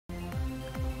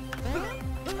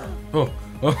Oh,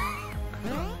 oh.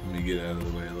 Let me get out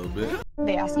of the way a little bit.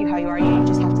 They ask you how you are, you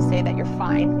just have to say that you're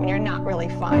fine when you're not really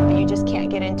fine, but you just can't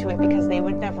get into it because they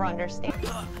would never understand.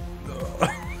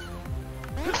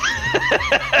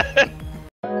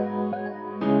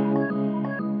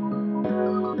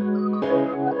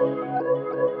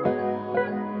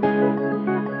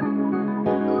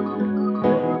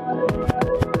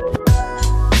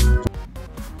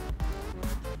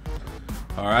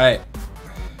 Alright,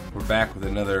 we're back with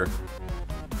another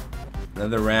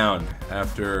round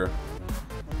after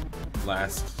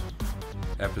last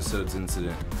episode's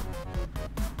incident.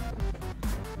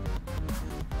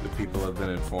 The people have been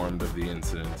informed of the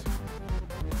incident.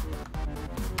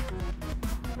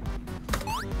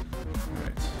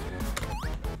 Alright.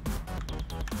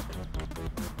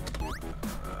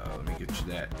 Let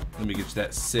me get you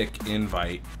that sick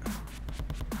invite.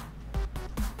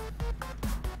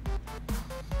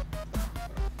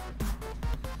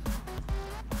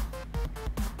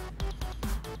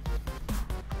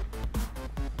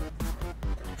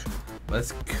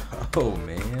 Let's go,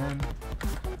 man.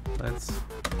 Let's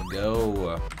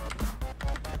go.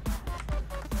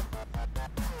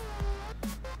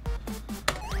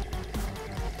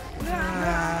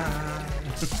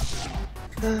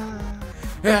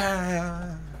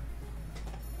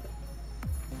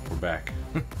 We're back.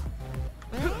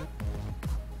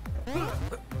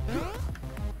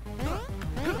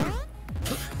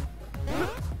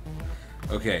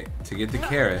 Okay, to get the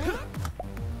carrot,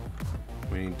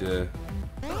 we need to...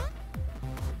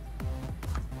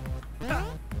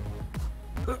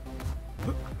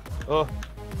 Oh.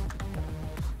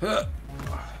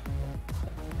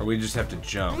 Or we just have to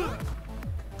jump.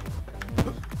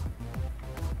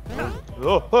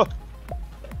 Oh. Oh.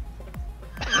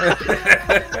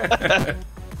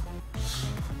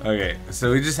 Okay,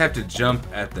 so we just have to jump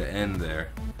at the end there.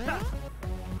 I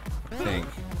think.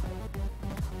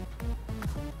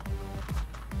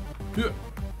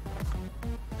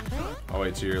 I'll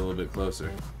wait till you're a little bit closer.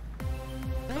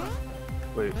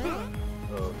 Wait.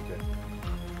 Oh, okay.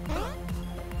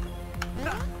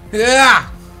 Yeah!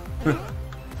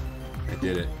 I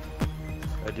did it.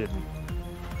 I didn't.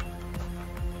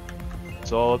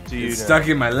 It's all up to you It's now. stuck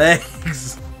in my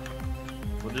legs.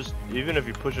 Well, just even if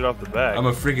you push it off the back. I'm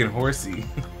a freaking horsey.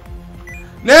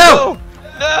 No!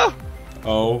 No!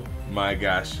 Oh my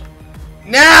gosh.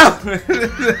 No!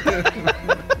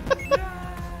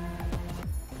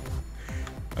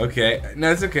 Okay,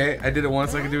 no, it's okay. I did it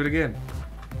once, I can do it again.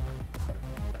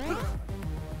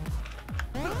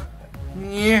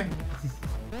 Yeah.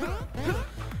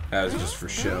 That was just for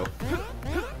show.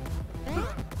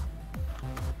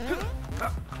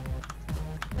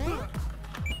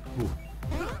 Ooh.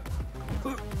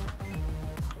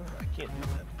 I can't do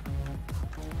that.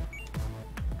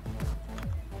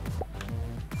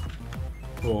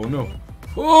 Oh no.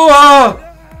 Oh!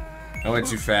 I went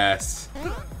too fast.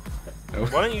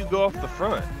 Why don't you go off the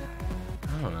front?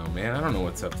 I don't know, man. I don't know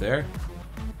what's up there.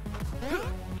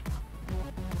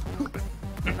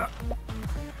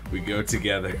 We go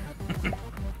together.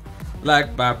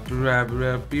 Like bop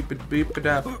beep it beep it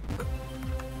up.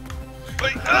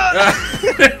 Wait,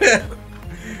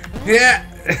 Yeah.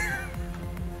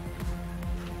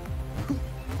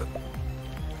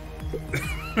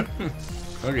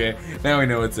 Okay, now we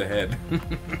know what's ahead.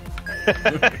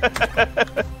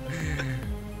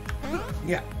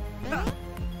 Yeah.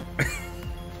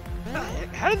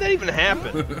 How did that even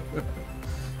happen?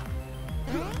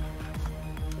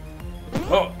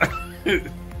 Oh!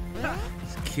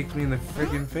 Just kicked me in the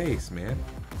friggin' face, man.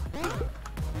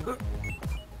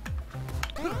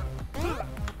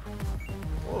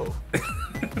 Whoa.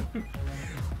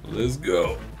 Let's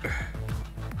go.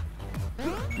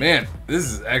 Man, this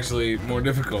is actually more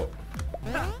difficult.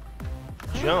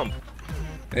 Jump.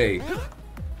 Hey,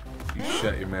 you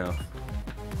shut your mouth.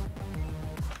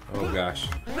 Oh gosh.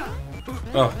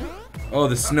 Oh,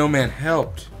 the snowman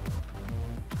helped.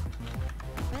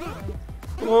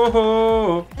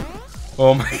 Oh,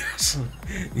 oh my gosh.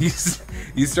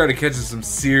 You started catching some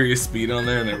serious speed on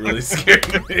there and it really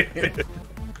scared me.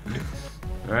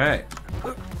 Alright.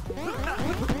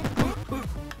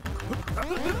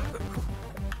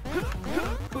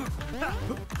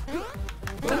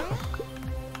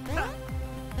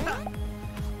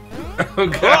 Oh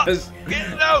gosh.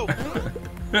 No.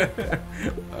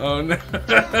 Oh no.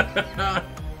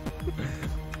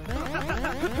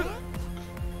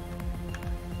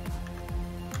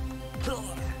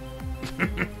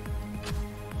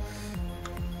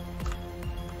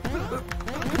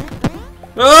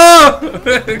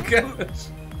 Oh gosh.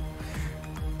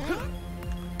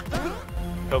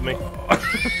 Help me.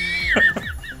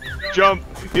 jump.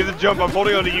 You have to jump. I'm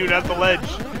holding onto you, not the ledge.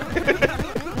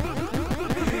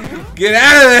 Get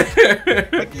out of there!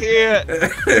 I can't.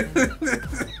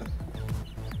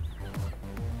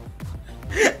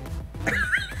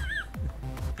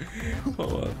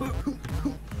 Hold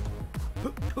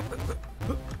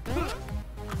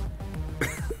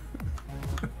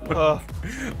on.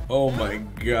 Oh my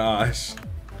gosh.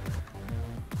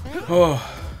 Oh.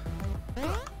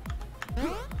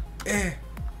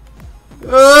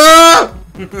 Ah!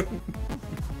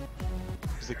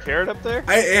 Is the carrot up there?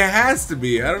 It has to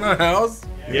be. I don't know how else.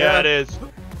 Yeah, it is.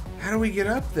 How do we get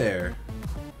up there?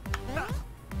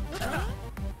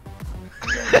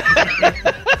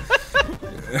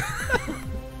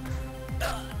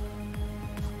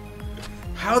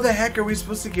 How the heck are we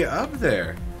supposed to get up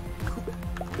there?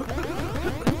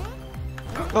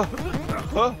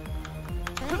 Huh?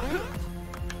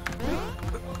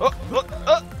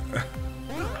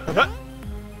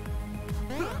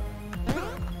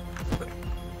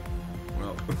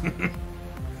 Well,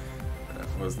 that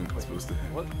wasn't supposed to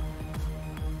happen.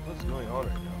 What's going on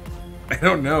right now? I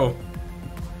don't know.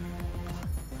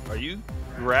 Are you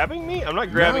grabbing me? I'm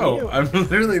not grabbing No, you. I'm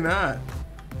literally not.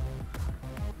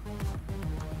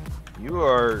 You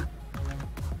are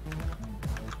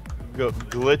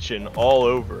glitching all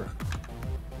over.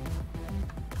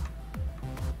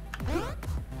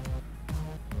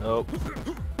 Nope.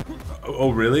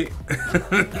 Oh, really?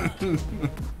 That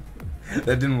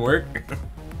didn't work?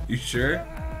 You sure?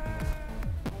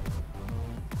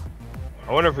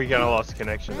 I wonder if we kind of lost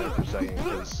connection there for a second,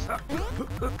 because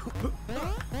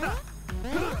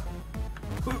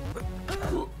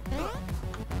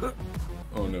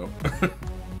Oh no.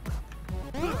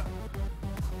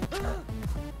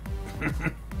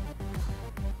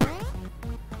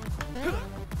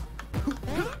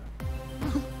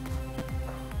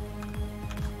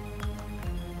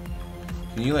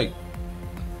 Can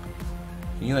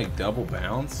you like double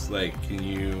bounce? Like, can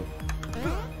you?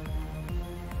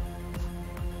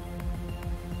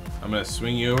 I'm gonna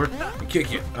swing you over and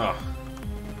kick you. Oh.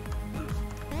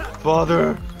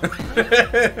 Father.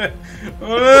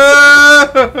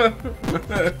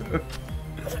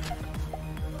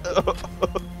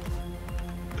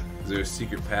 Is there a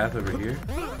secret path over here?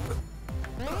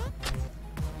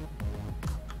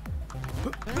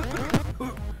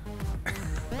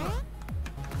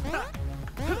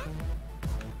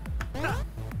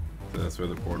 So that's where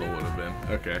the portal would have been.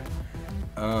 Okay.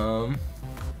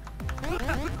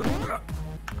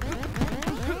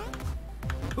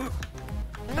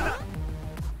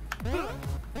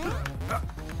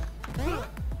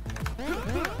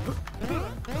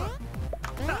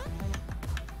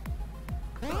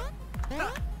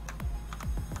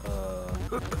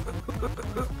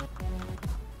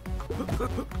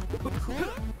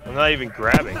 I'm not even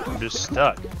grabbing. I'm just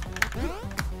stuck.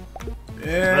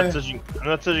 Yeah. I'm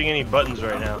not touching any buttons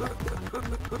right now.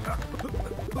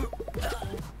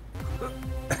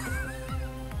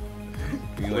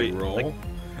 Can you Wait, like roll? like-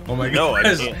 Oh my No, I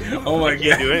gosh! can't. Oh my I can't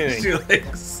gosh! do anything. You're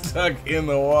like stuck in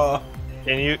the wall.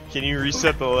 Can you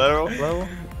reset the level?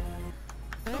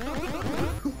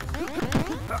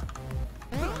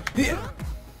 Yeah.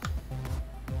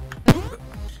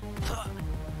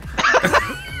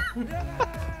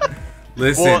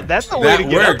 Listen, Well, that's the way that to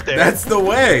get up worked. there. That's the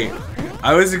way.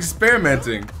 I was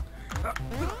experimenting. Oh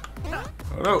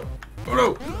no! Oh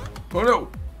no! Oh no!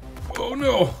 Oh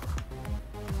no!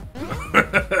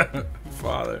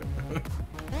 Father.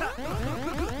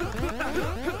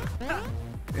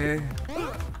 Eh.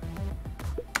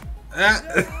 Ah.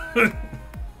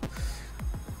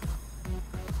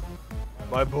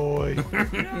 My boy.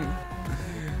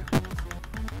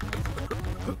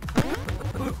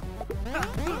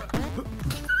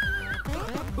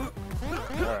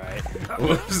 Alright.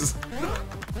 Whoops.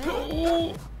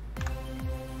 Oh.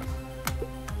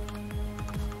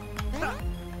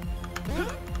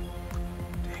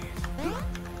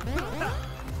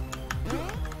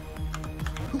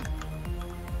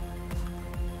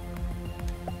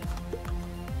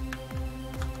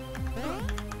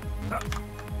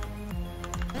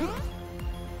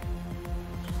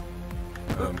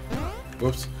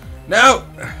 Whoops. No!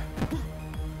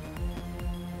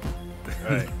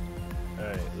 Alright.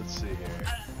 Alright, let's see here.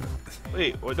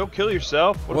 Wait, well, don't kill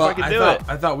yourself. What Well, if I can do it?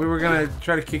 I thought we were gonna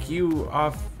try to kick you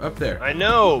off up there. I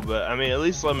know, but I mean, at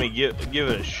least let me give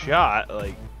it a shot.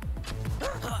 Like,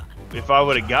 if I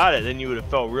would have got it, then you would have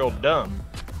felt real dumb.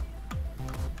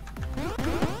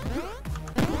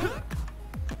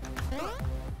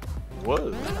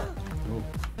 Whoa.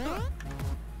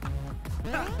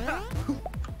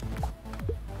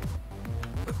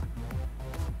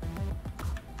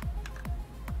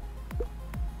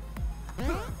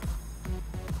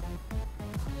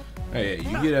 Oh yeah,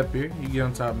 you get up here, you get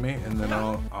on top of me, and then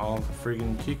I'll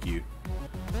friggin' kick you.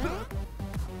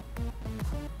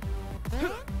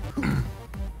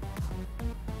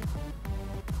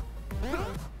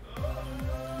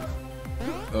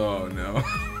 Oh no.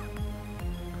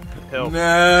 Help.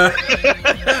 No.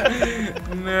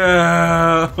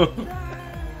 No.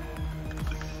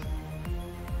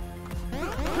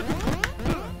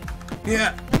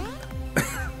 Yeah.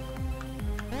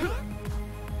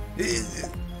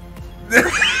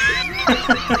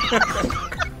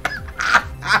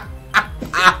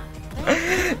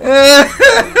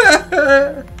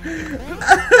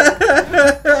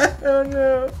 Oh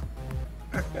no.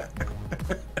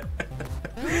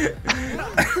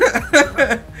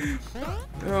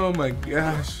 Oh my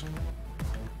gosh.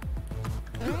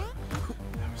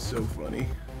 That was so funny.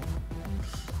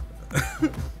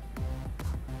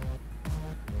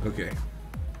 Okay.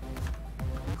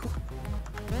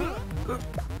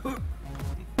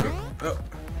 Oh.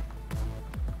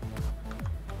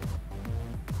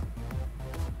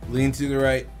 Lean to the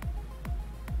right.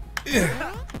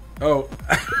 Oh,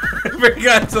 I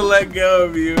forgot to let go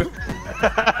of you.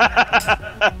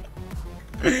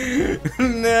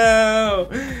 No,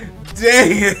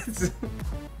 dang it.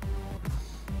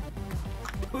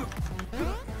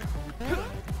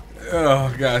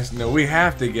 Oh gosh, no, we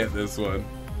have to get this one.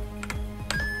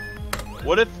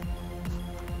 What if?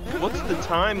 What's the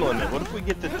time limit? What if we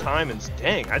get the time and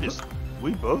dang?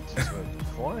 We both just went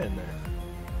flying there.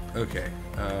 Okay,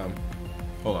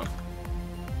 hold on.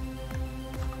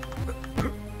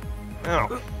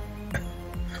 Ow.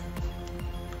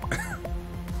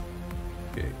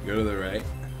 Okay, go to the right.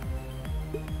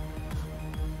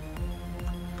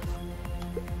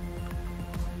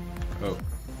 Oh,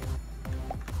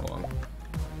 hold on.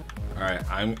 All right,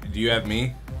 do you have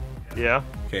me? Yeah.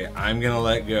 Okay, I'm gonna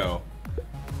let go.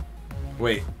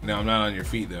 Wait, no, I'm not on your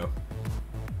feet though.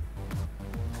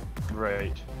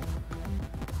 Right.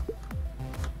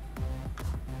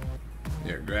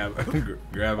 Here, grab,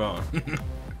 grab on.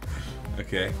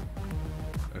 Okay.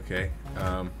 Okay.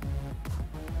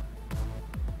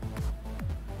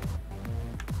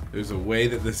 There's a way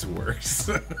that this works.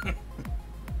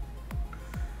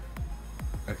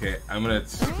 Okay, I'm gonna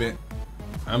spin.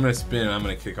 I'm gonna spin. And I'm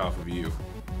gonna kick off of you.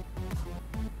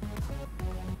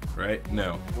 Right?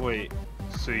 No. Wait.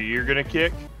 So you're gonna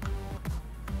kick?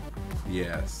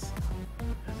 Yes.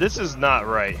 This is not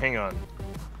right. Hang on.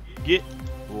 Get.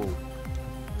 Whoa.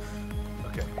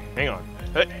 Okay. Hang on.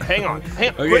 Hang on. Hang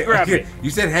on. Okay, Quit grabbing okay. me. You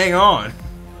said hang on.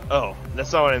 Oh,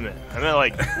 that's not what I meant. I meant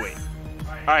like, wait.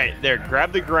 Alright, there.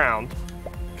 Grab the ground.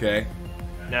 Okay.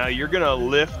 Now you're gonna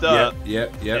lift up.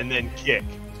 Yep. And then kick.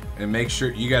 And make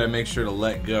sure you gotta make sure to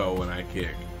let go when I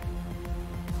kick.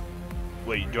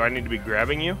 Wait, do I need to be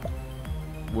grabbing you?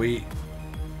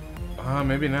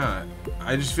 Maybe not.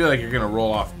 I just feel like you're gonna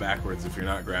roll off backwards if you're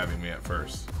not grabbing me at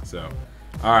first. So,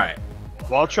 all right.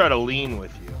 Well, I'll try to lean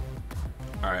with you.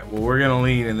 All right. Well, we're gonna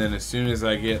lean, and then as soon as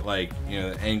I get like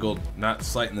the angled, not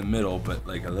slight in the middle, but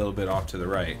like a little bit off to the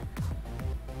right,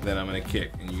 then I'm gonna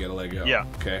kick, and you gotta let go. Yeah.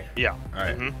 Okay. Yeah. All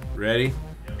right. Mm-hmm. Ready?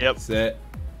 Yep. Set.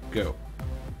 Go.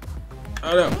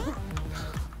 Oh no.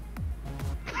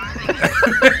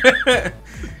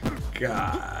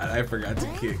 God, I forgot to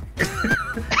kick.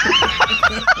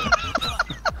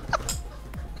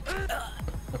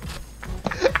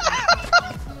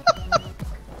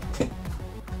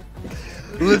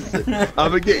 Listen, I'm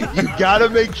gonna get. You gotta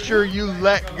make sure you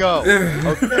let go.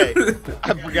 Okay,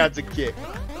 I forgot to kick.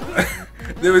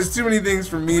 There was too many things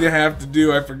for me to have to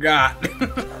do. I forgot.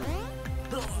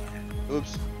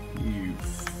 Oops. You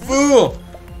fool!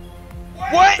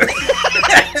 What?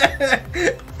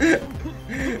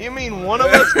 You mean one of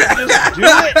us can just do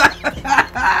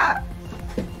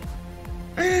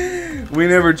it? We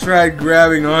never tried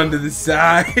grabbing onto the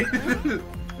side.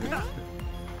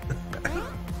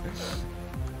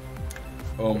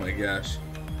 Oh my gosh.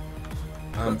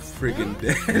 I'm freaking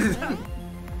dead.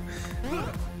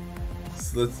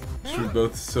 So should we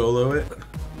both solo it?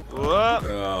 Whoop.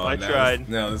 Oh, I tried.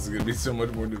 Now this is gonna be so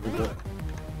much more difficult.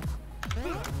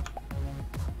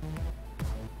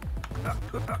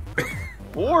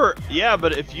 Or, yeah,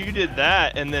 but if you did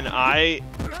that and then I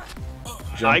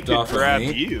Jumped could off of grab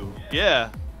me? you. Yeah.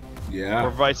 Yeah.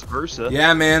 Or vice versa.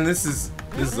 Yeah, man, this is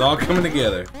all coming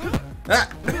together. Ah.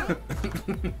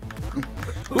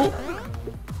 Oh.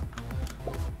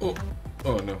 Oh.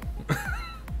 Oh no.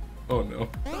 Oh no.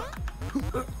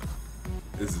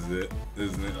 This is it,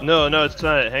 isn't it? No, it's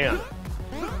not it. Hang on.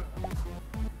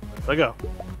 Let go.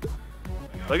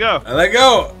 Let go. I let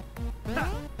go.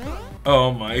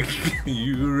 Oh my!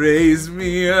 You raise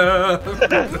me up.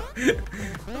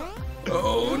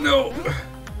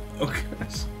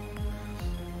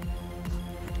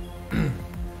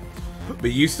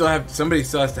 But you still have, somebody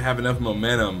still has to have enough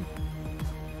momentum.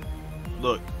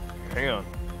 Look, hang on.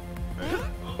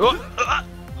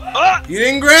 Oh, You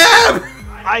didn't grab!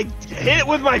 I hit it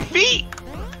with my feet.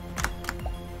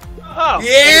 Oh,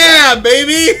 Yeah,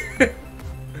 baby!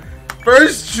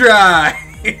 First try!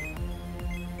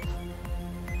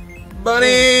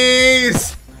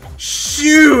 Bunnies!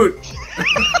 Shoot!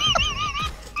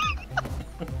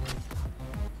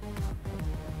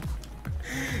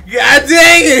 God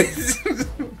dang it!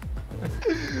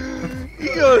 He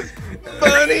goes,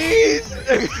 bunnies.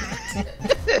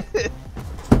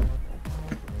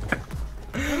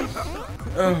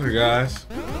 Oh my gosh.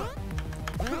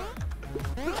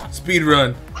 Speed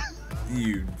run.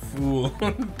 You fool.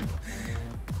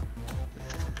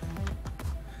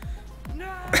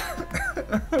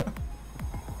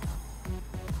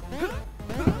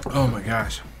 Oh my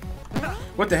gosh.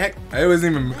 What the heck? I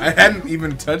hadn't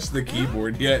even touched the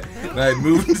keyboard yet, and I had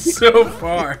moved so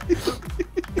far.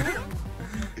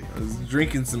 I was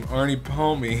drinking some Arnie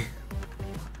Palmy.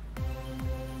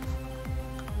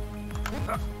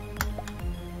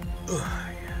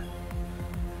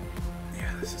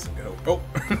 Yeah, this isn't gonna. Oh.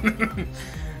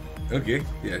 Okay.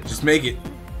 Yeah, just make it.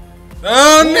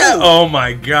 Oh no! Oh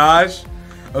my gosh.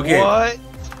 Okay. What?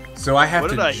 So I have What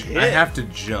to. did I I hit? have to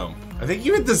jump. I think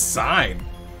you hit the sign.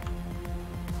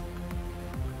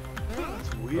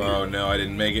 That's weird. Oh no, I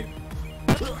didn't make it.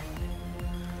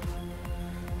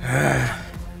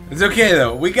 It's okay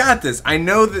though. We got this. I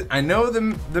know that. I know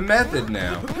the method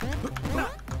now.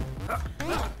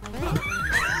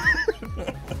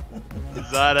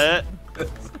 Is that it?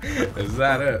 Is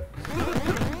that it?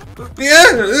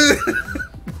 Yeah.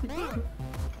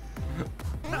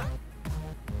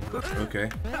 Okay.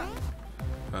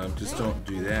 Just don't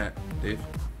do that, Dave.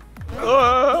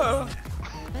 Ah!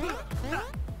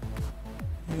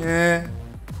 Yeah.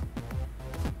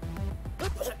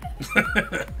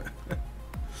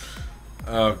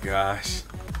 Oh gosh.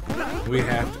 We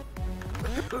have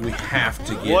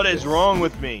to get What is this. wrong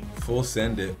with me? Full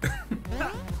send it.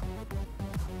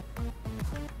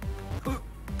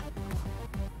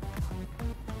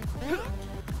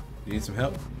 You need some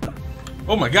help?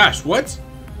 Oh my gosh, what?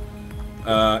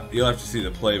 You'll have to see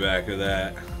the playback of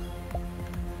that.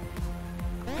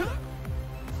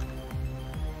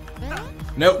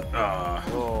 Nope.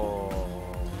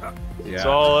 Oh. Yeah. It's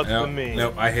all up Nope, to me.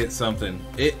 Nope, I hit something.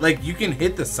 It like you can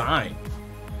hit the sign.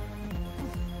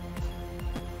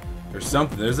 Or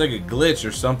something. There's like a glitch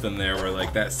or something there where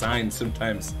like that sign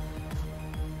sometimes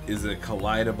is a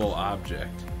collidable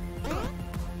object.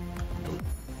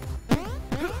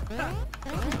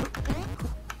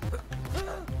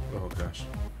 Oh gosh.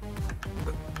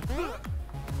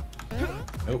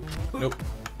 Nope. Nope.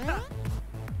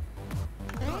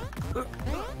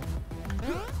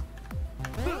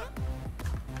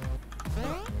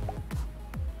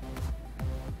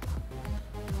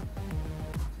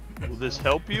 Will this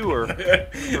help you or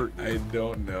hurt you? I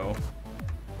don't know.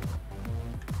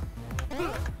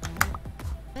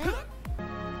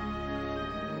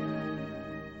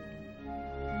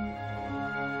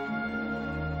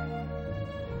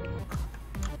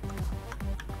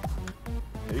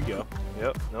 There you go.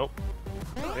 Yep. Nope.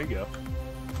 There you go.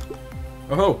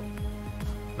 Oh.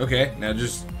 Okay, now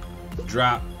just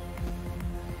drop.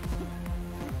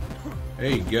 There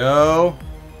you go.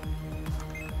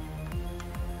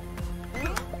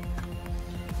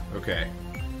 Okay.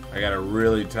 I gotta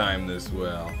really time this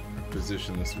well.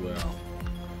 Position this well.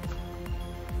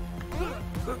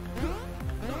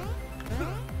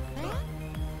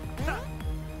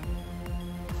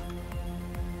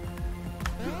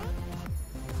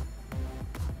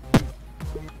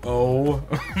 Oh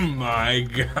my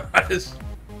gosh.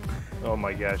 Oh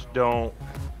my gosh! Don't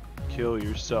kill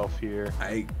yourself here.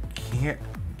 I can't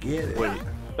get it. Wait.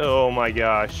 Oh my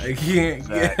gosh! I can't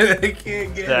Zach. get it. I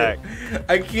can't get Zach. it.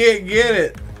 I can't get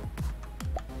it.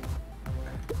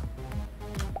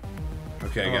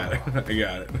 Okay, I got it. I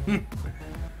got it.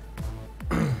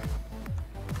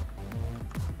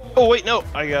 Oh wait, no!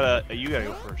 I gotta. You gotta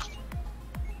go first.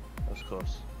 That was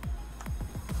close.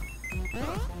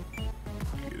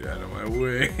 Get out of my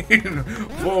way.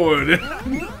 Forward.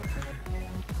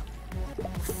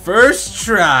 First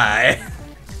try.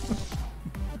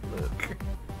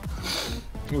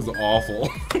 It was awful.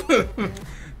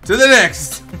 To the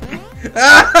next.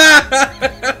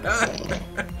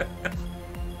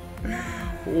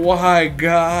 Why,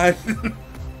 God?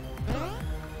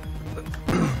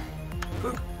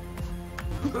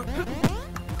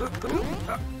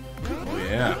 Oh,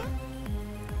 yeah.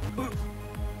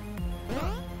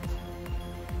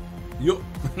 Yo.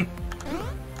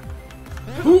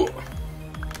 Ooh.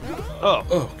 Oh,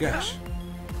 Oh gosh.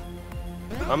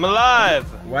 I'm alive.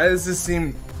 Why does this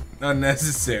seem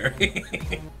unnecessary?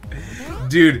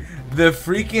 Dude, the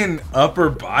freaking upper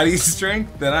body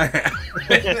strength that I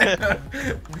have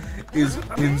is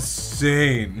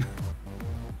insane.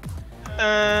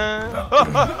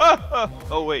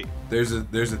 Oh wait. There's a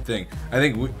thing. I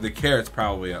think the carrot's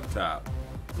probably up top.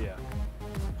 Yeah.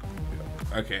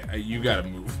 Okay, you gotta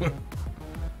move.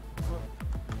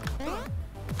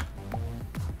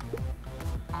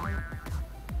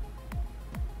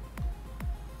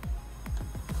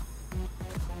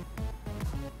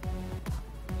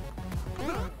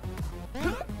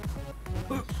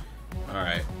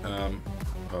 Alright, oh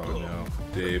no,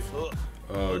 Dave.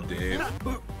 Oh, Dave.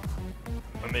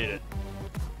 I made it.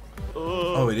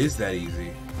 Oh, it is that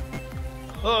easy.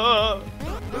 Oh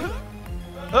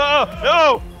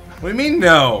no! What do you mean,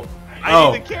 no?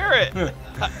 I need the carrot.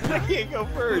 I can't go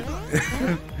first.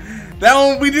 That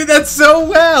one, we did that so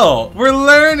well. We're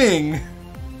learning.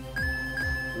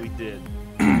 We did.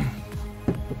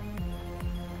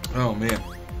 Oh man.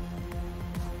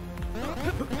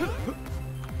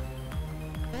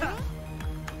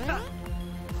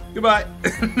 Goodbye.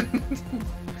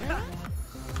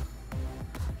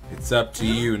 It's up to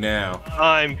you now.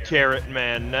 I'm Carrot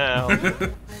Man now.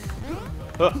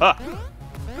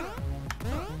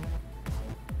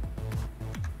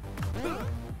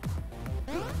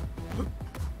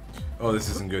 Oh, this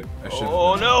isn't good. I shouldn't.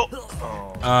 Oh no!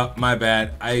 Oh. My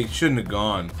bad. I shouldn't have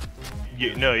gone.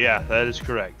 No, yeah, that is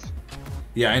correct.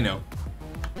 Yeah, I know.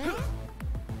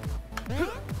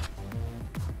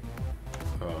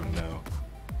 Oh no.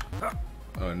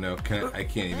 Oh no, I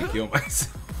can't even kill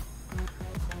myself.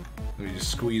 Let me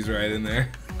just squeeze right in there.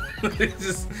 Let me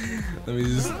just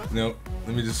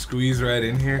squeeze right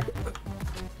in here.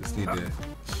 Just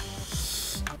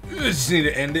need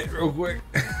to end it real quick.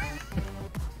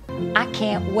 I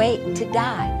can't wait to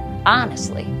die.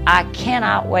 Honestly, I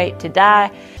cannot wait to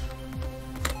die.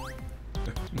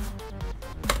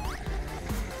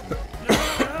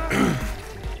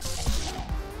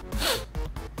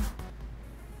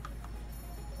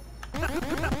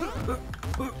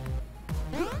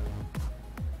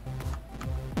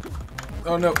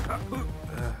 Oh no.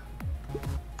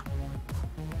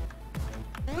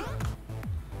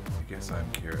 I guess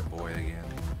I'm Carrot Boy again.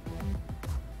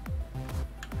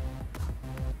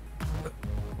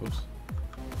 Whoops.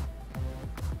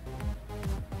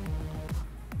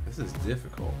 This is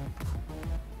difficult.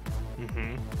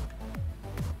 Mm-hmm.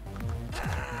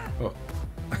 Oh.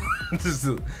 just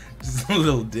a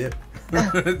little dip.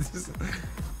 just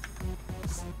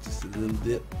a little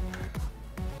dip.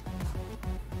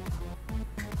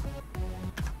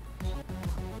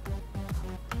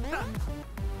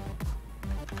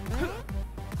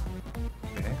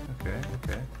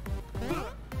 Okay.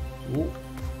 Ooh.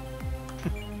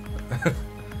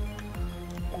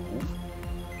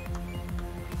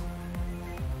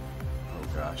 Oh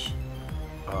gosh.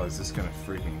 Oh, is this gonna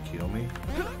freaking kill me?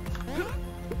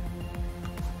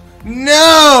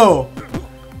 No!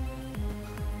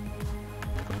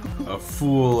 A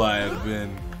fool I have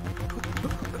been.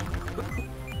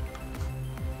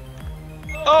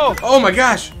 Oh! Oh my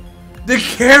gosh! The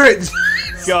carrot!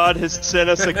 God has sent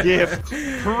us a gift.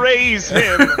 Praise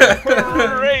him!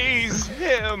 Praise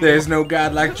him! There's no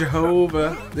God like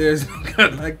Jehovah. There's no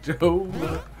God like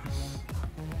Jehovah.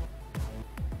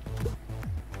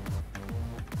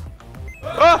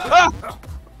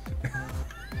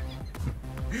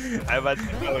 I'm about to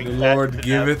be going The back Lord to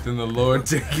giveth and the Lord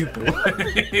taketh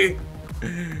away.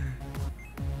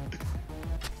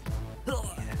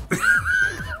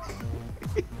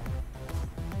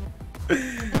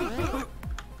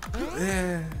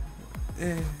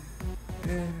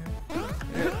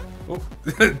 Oh,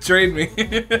 trade me.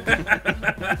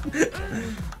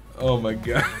 Oh my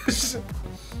gosh.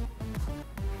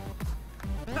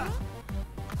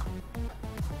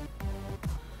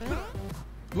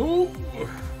 Ooh.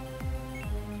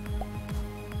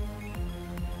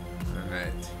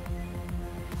 Alright.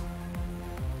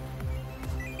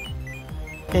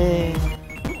 Okay,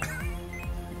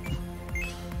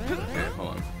 hold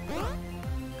on.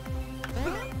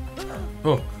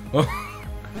 Oh. Let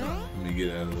me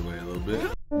get out of the way a little bit.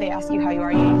 They ask you how you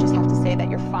are, you just have to say that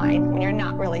you're fine when you're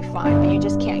not really fine, but you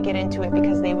just can't get into it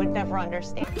because they would never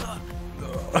understand.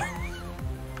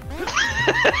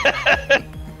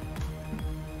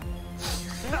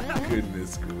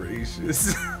 Goodness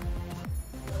gracious.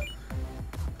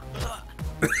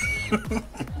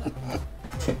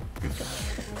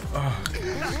 Oh.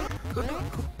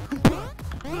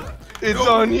 It's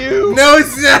on you! No,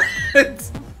 it's not!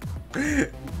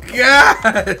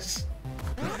 Gosh!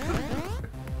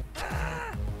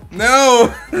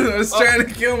 No! I was trying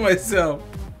to kill myself.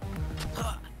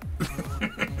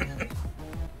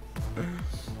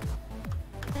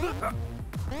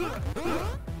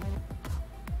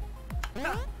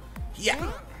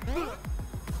 Yeah.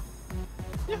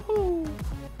 Yahoo!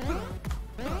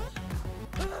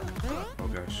 Oh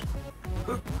gosh.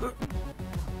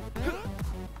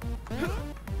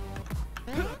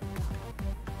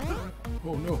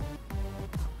 Oh no.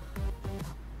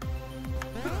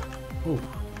 Oh.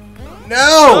 No!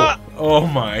 Ah! Oh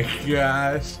my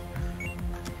gosh.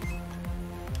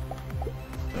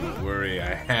 Don't worry,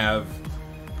 I have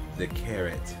the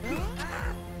carrot.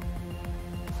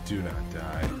 Do not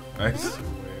die. I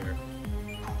swear.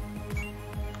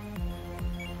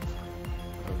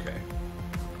 Okay.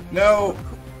 No!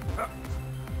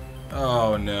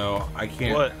 Oh no, I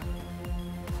can't. What?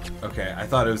 Okay, I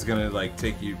thought it was gonna like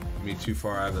take me too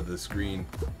far out of the screen.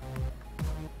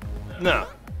 No.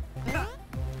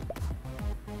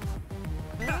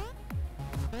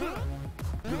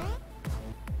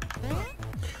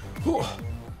 Whew.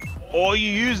 Oh,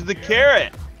 you used the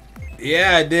carrot.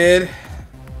 Yeah, I did.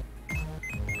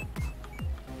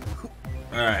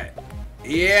 Alright.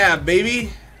 Yeah,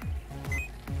 baby.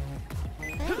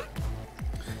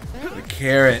 The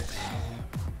carrot.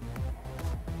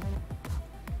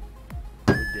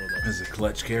 We did it. Is a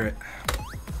clutch carrot.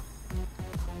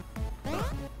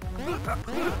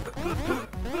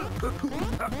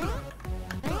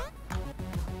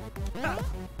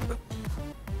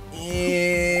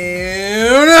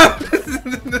 Ew, no!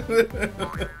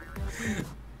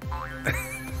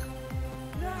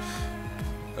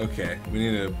 Okay, we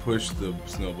need to push the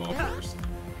snowball first.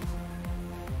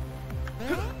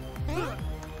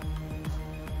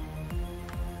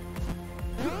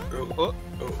 Oh.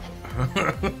 Oh.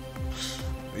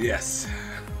 Yes.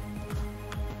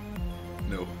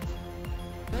 No.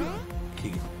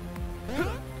 Kick it.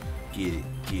 Get it,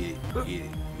 get it, get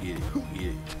it, get it, get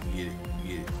it, get it,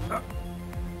 get it.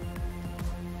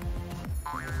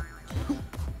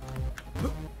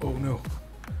 Oh no.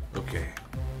 Okay.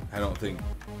 I don't think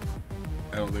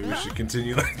we should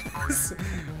continue like this.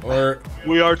 Or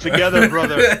We are together,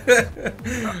 brother.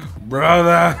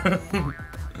 brother.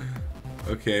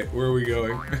 Okay, where are we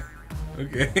going?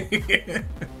 Okay.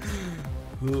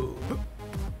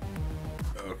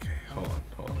 Okay, hold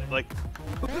on. Like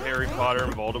Harry Potter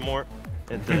and Voldemort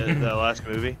at the last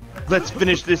movie. Let's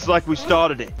finish this like we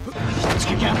started it.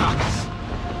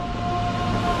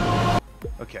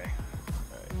 Okay.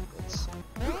 Alright, let's...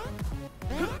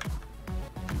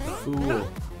 Fool.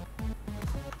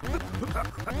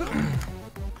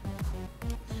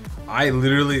 I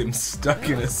literally am stuck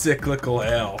in a cyclical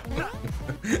hell.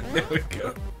 There we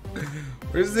go.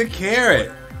 Where's the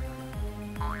carrot?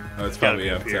 Oh, it's probably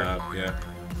up top, yeah.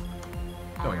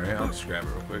 Don't worry, I'll just grab it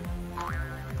real quick.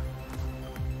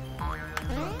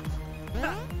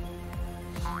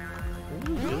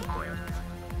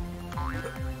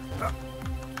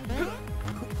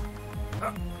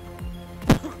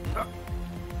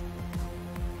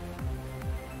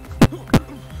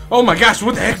 Oh my gosh,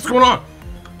 what the heck's going on?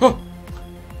 Oh,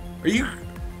 are you...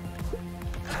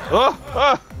 Oh!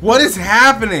 Oh! What is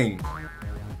happening?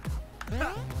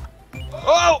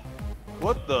 Oh!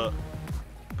 What the?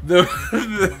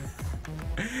 The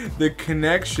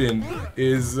connection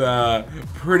is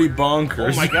pretty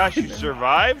bonkers. Oh my gosh, you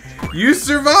survived? You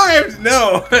survived!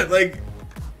 No, like...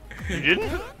 You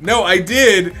didn't? No, I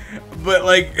did, but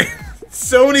like,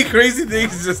 so many crazy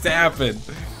things just happened.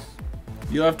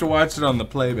 You'll have to watch it on the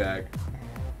playback.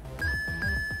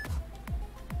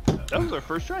 That was our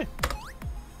first try.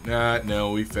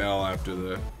 No, we fell after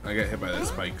the... I got hit by the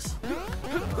spikes.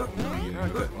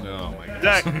 No, my God.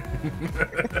 Zach,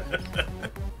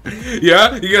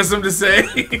 Yeah? You got something to say?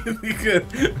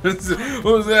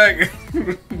 What was that?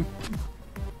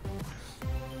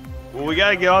 well, we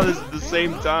gotta get on this at the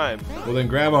same time. Well, then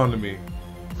grab onto me.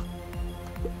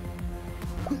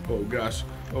 Oh, gosh.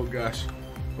 Oh, gosh.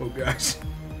 Oh, gosh.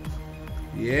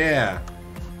 Yeah.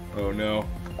 Oh, no.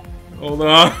 Hold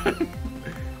on.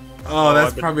 Oh,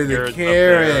 that's probably the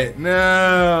carrot.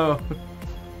 No.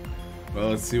 Well,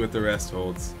 let's see what the rest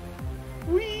holds.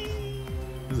 Whee!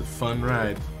 This is a fun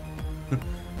ride.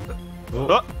 Oh.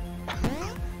 Oh.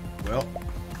 Well.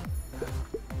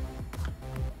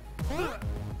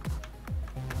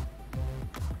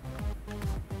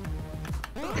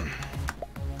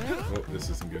 Oh, this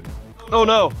isn't good. Oh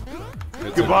no!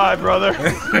 That's Goodbye, brother.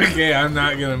 Okay, I'm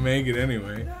not gonna make it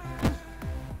anyway.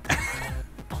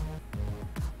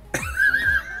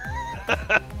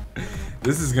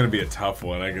 This is gonna be a tough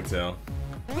one, I can tell.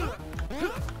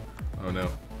 Oh no.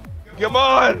 Come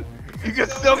on! You can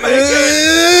still make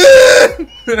it!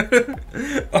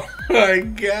 Oh my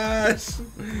gosh.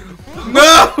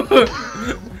 No!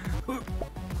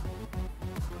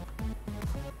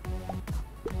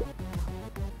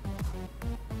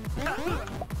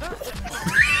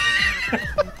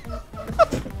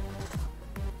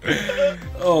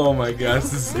 Oh my gosh,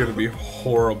 this is gonna be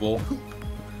horrible.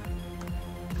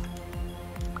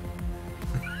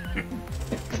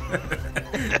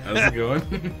 How's it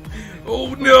going?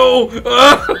 Oh no!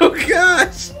 Oh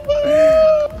gosh!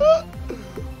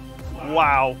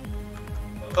 Wow.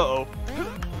 Uh-oh.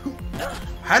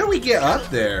 How do we get up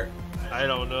there? I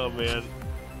don't know, man.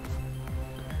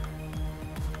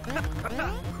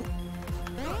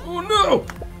 Oh no!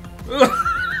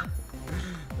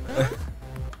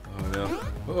 Oh no.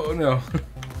 Oh no.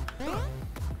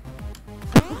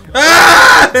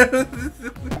 Ah!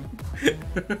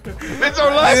 It's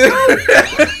our last time!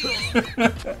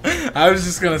 I was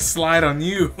just gonna slide on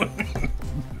you.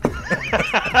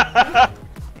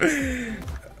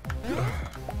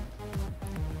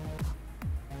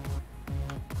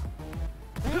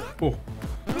 Oh.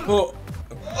 Oh.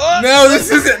 No, this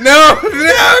isn't. No!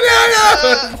 No, no, no!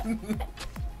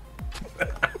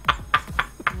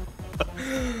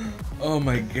 Oh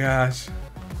my gosh.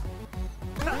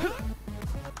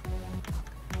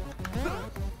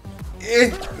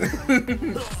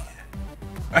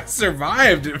 I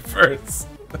survived at first.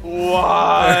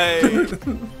 Why? This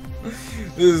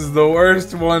is the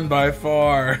worst one by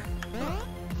far.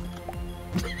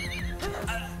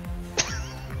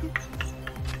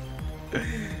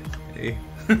 Hey.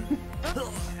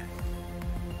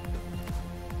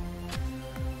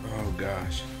 Oh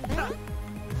gosh.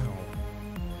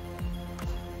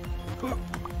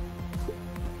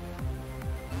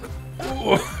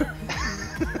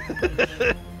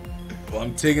 Well,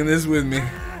 I'm taking this with me.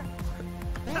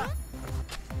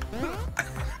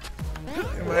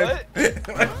 What?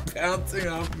 Am I bouncing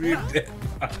off of your dead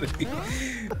body?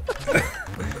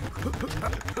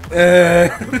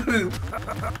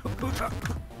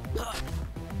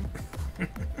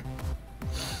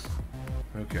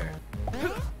 Okay.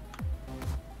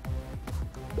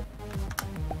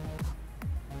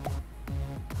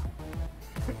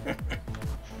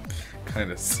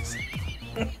 Kind of.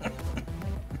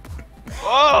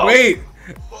 Oh! Wait!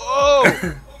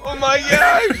 Oh! Oh my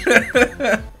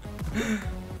gosh!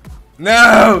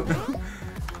 No!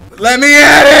 Let me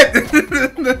at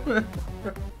it!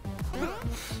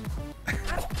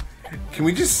 Can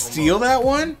we just steal that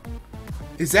one?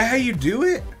 Is that how you do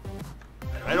it?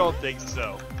 I don't think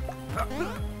so.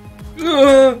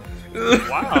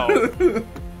 Wow.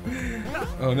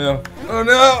 Oh no. Oh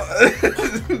no!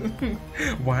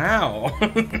 Wow.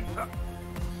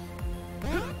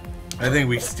 I think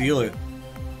we steal it.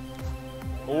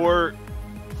 Or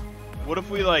what if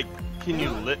we like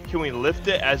can we lift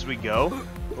it as we go?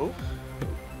 Oh.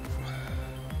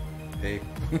 Hey.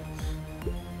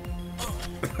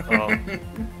 Oh.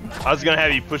 I was gonna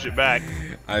have you push it back.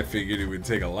 I figured it would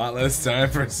take a lot less time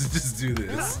for us to just do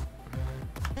this.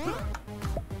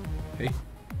 Hey.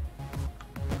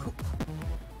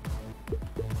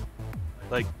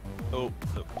 Like, oh.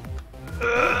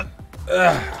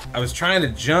 I was trying to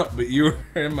jump, but you were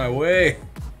in my way.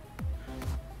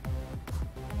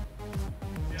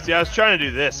 See, I was trying to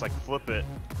do this, like flip it,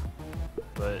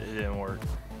 but it didn't work.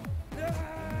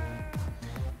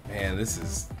 Man, this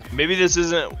is... Maybe this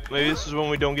isn't. Maybe this is when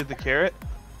we don't get the carrot.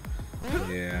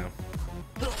 Yeah.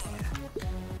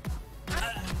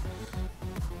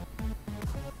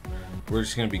 We're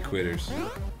just gonna be quitters.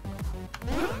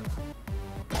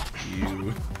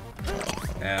 You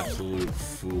absolute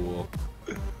fool.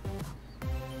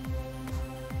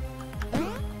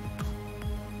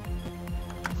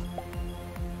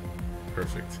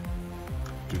 Perfect.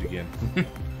 Do it again.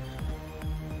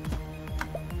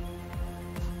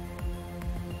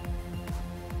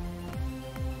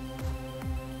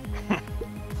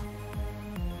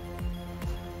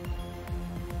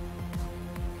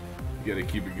 You gotta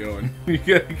keep it going. You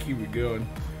gotta keep it going.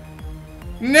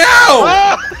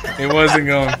 No! It wasn't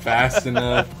going fast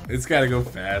enough. It's gotta go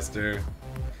faster.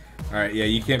 Alright, yeah,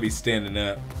 you can't be standing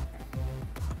up.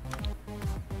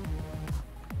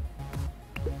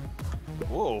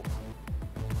 Whoa.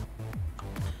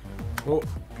 Oh,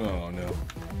 oh no.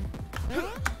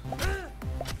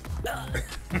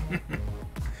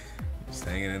 Just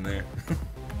hanging in there.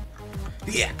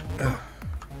 Yeah.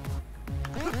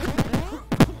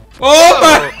 Oh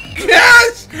my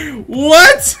gosh!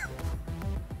 What?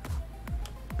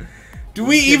 Do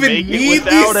we even make it need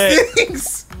without these it.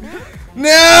 things?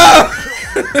 No!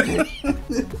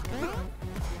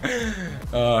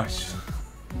 Oh, I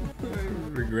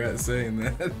regret saying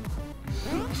that.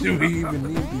 Do we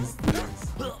even need these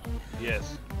things?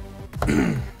 Yes.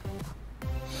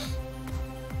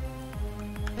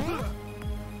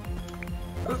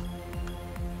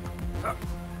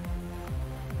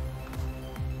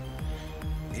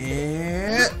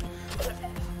 Yeah.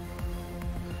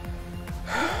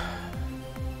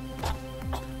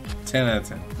 10 out of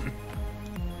 10.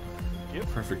 Yep.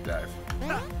 Perfect dive.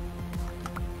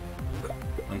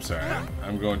 I'm sorry,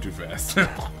 I'm going too fast.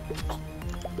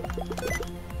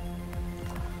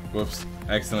 Whoops,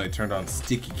 I accidentally turned on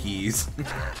sticky keys.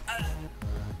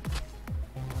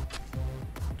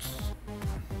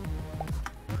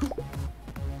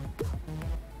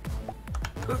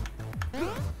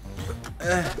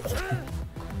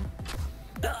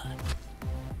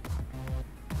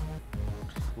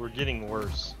 We're getting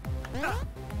worse.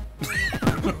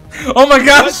 Oh my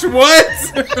gosh, what?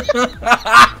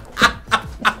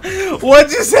 What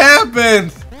just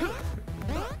happened?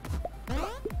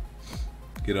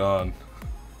 Get on.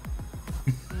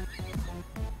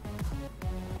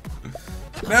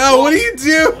 No, what are you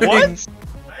doing? What?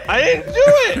 I didn't do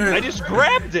it! I just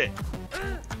grabbed it!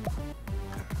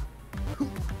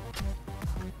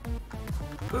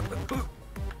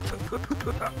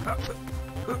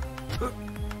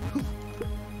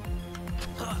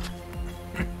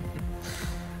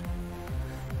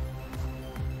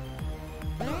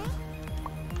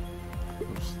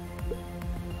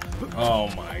 Oh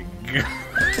my god.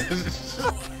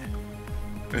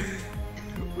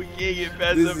 We can't get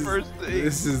past the first thing.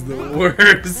 This is the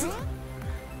worst.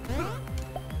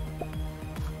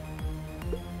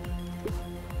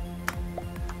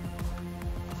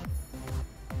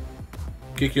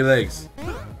 Kick your legs.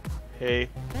 Hey.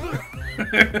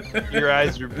 Your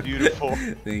eyes are beautiful.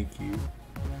 Thank you.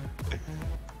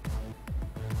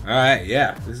 Alright,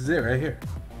 yeah, this is it right here.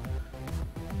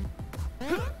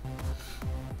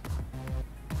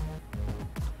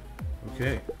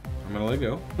 Okay, I'm gonna let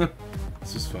go.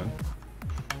 This is fun.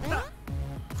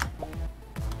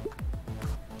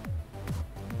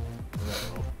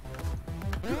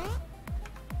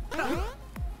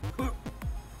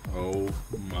 Oh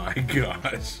my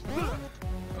gosh.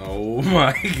 Oh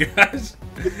my gosh.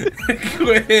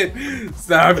 Quit.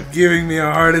 Stop giving me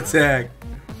a heart attack.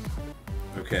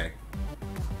 Okay.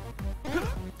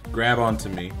 Grab onto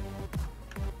me.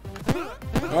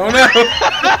 Oh no!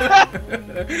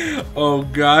 Oh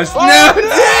gosh. Oh, no,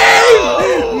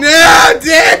 Dave! No,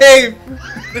 Dave!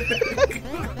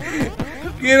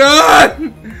 Get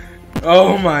on!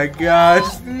 Oh my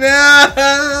gosh.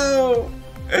 No!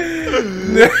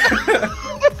 No!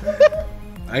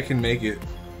 I can make it.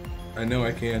 I know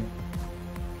I can.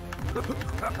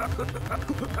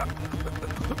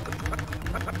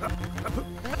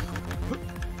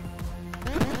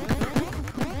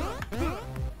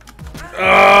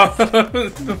 Oh!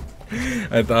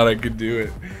 I thought I could do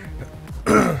it.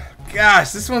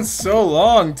 Gosh, this one's so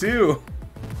long too.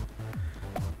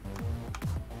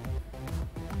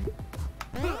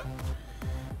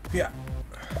 Yeah.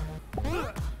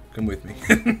 Come with me.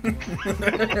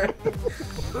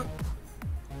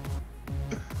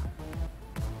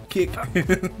 Kick.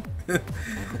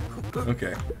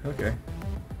 Okay, okay.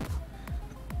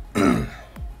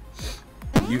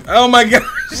 You, oh my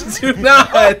gosh, do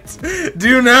not!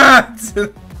 Do not!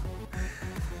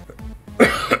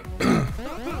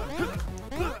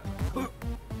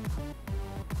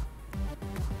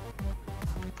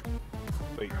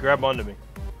 Wait, grab onto me.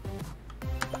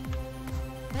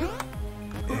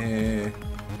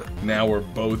 Now we're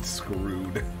both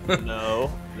screwed.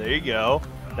 No, there you go.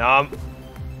 Now I'm...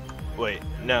 Wait,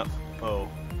 now... Oh.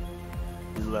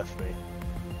 You left me.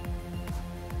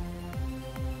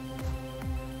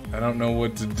 I don't know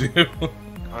what to do.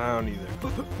 I don't either.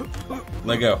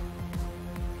 Let go.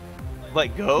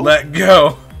 Let go? Let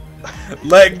go.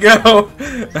 Let go.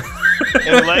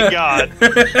 And let God.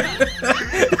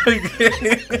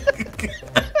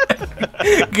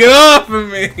 Get off of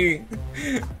me.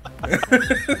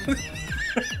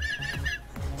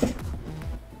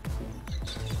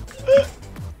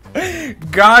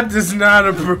 God does not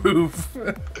approve.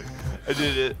 I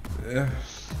did it.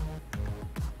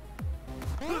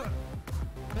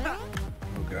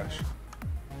 Oh gosh.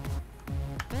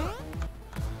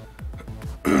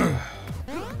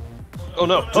 Oh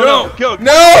no. Oh No, no. Go.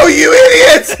 no, you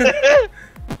idiot!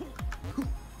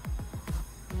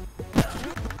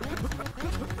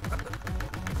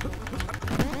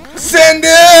 Send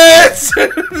it!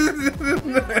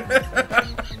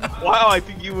 Wow, I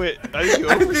think you went... I think you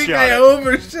I overshot think I it.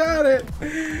 overshot it.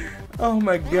 Oh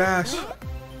my gosh.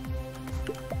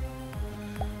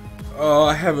 Oh,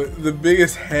 I have the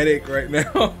biggest headache right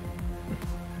now.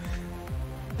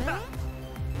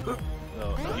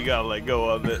 You gotta let go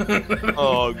of it.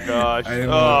 Oh gosh. I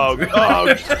didn't Oh, want oh.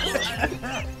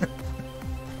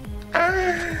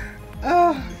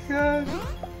 Oh gosh.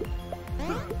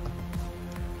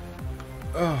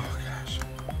 Oh gosh.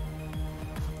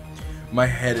 My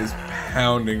head is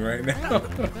pounding right now.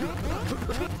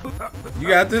 You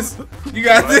got this? You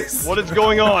got this? What is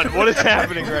going on? What is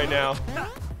happening right now?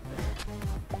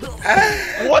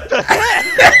 What the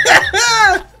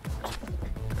heck?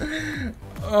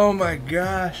 Oh my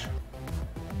gosh.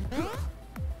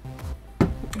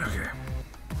 Okay.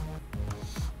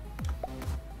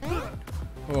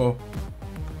 Oh.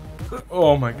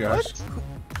 Oh my gosh.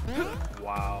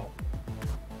 Wow.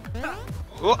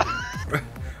 Oh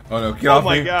no, get Oh off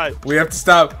my me. God. We have to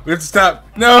stop. We have to stop.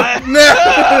 No,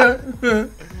 no.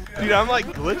 Dude, I'm like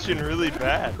glitching really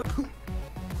bad.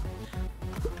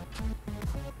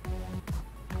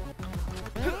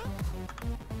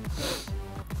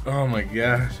 Oh my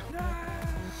gosh.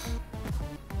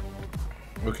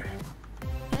 Okay.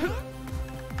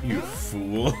 You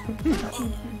fool.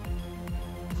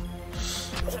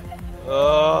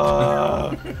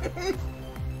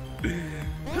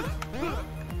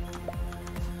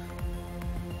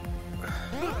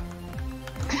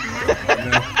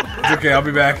 It's okay, I'll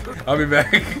be back. I'll be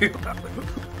back.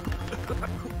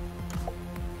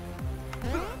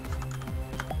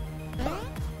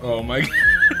 Oh my god.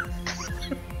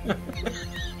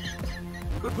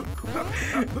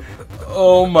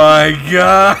 Oh my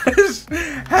gosh!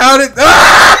 How did?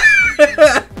 Ah!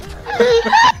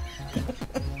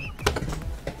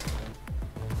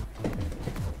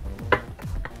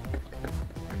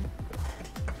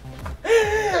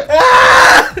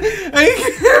 Ah! I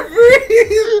can't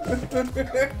breathe.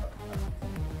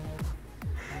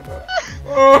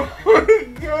 Oh my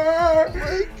god!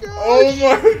 Oh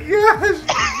my gosh!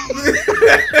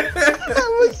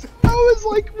 I was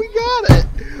like, we got it.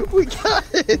 We got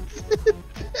it.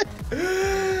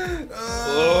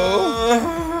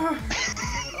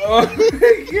 Oh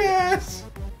my gosh!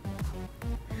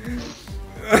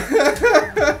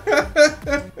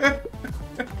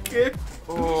 Okay.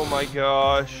 Oh my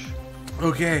gosh.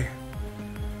 Okay.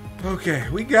 Okay,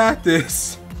 we got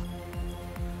this.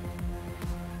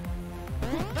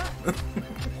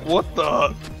 What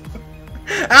the?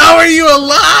 How are you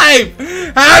alive?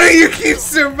 How do you keep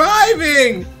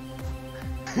surviving?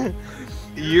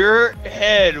 Your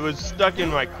head was stuck in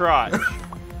my crotch.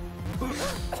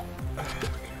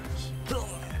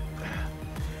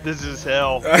 This is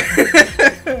hell.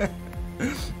 This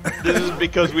is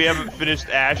because we haven't finished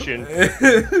Ashen.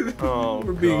 Oh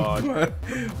god.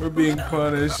 We're being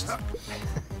punished.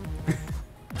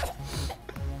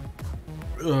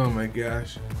 Oh my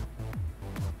gosh.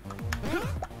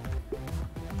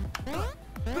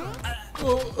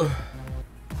 Oh.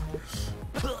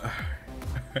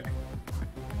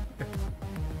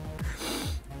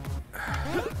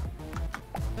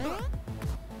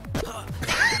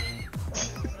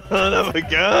 Son of a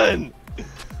gun!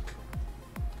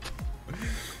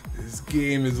 This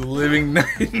game is a living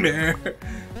nightmare.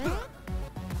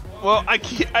 Well, I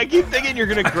keep thinking you're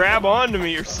gonna grab onto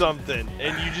me or something,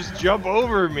 and you just jump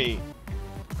over me.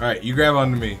 Alright, you grab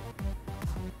onto me.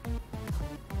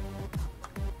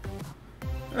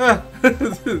 Ah.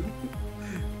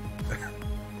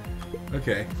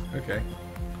 Okay, okay.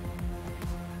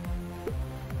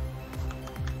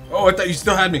 Oh, I thought you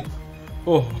still had me.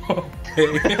 Oh,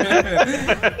 hey.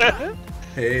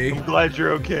 Hey. I'm glad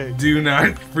you're okay. Do not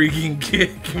freaking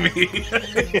kick me.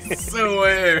 I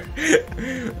swear.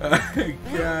 Oh,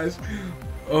 gosh.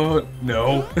 Oh,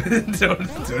 no.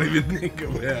 don't even think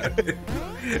of that.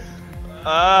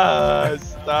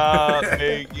 Stop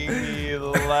making me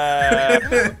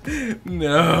laugh.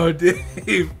 No,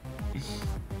 Dave.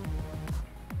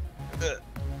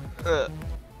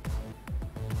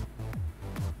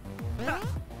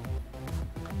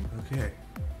 Okay.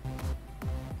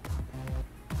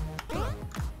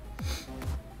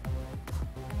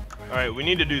 Alright, we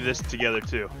need to do this together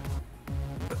too.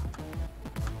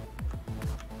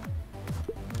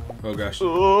 Oh gosh.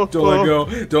 Don't let go.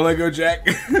 Don't let go, Jack.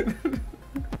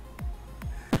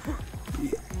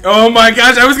 Oh my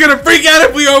gosh, I was gonna freak out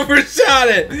if we overshot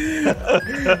it.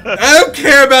 I don't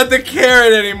care about the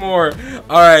carrot anymore.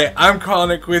 Alright, I'm calling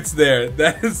it quits there.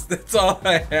 That's all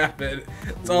I have it.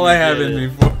 That's all I have in me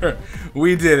for.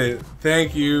 We did it.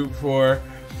 Thank you for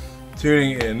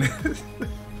tuning in.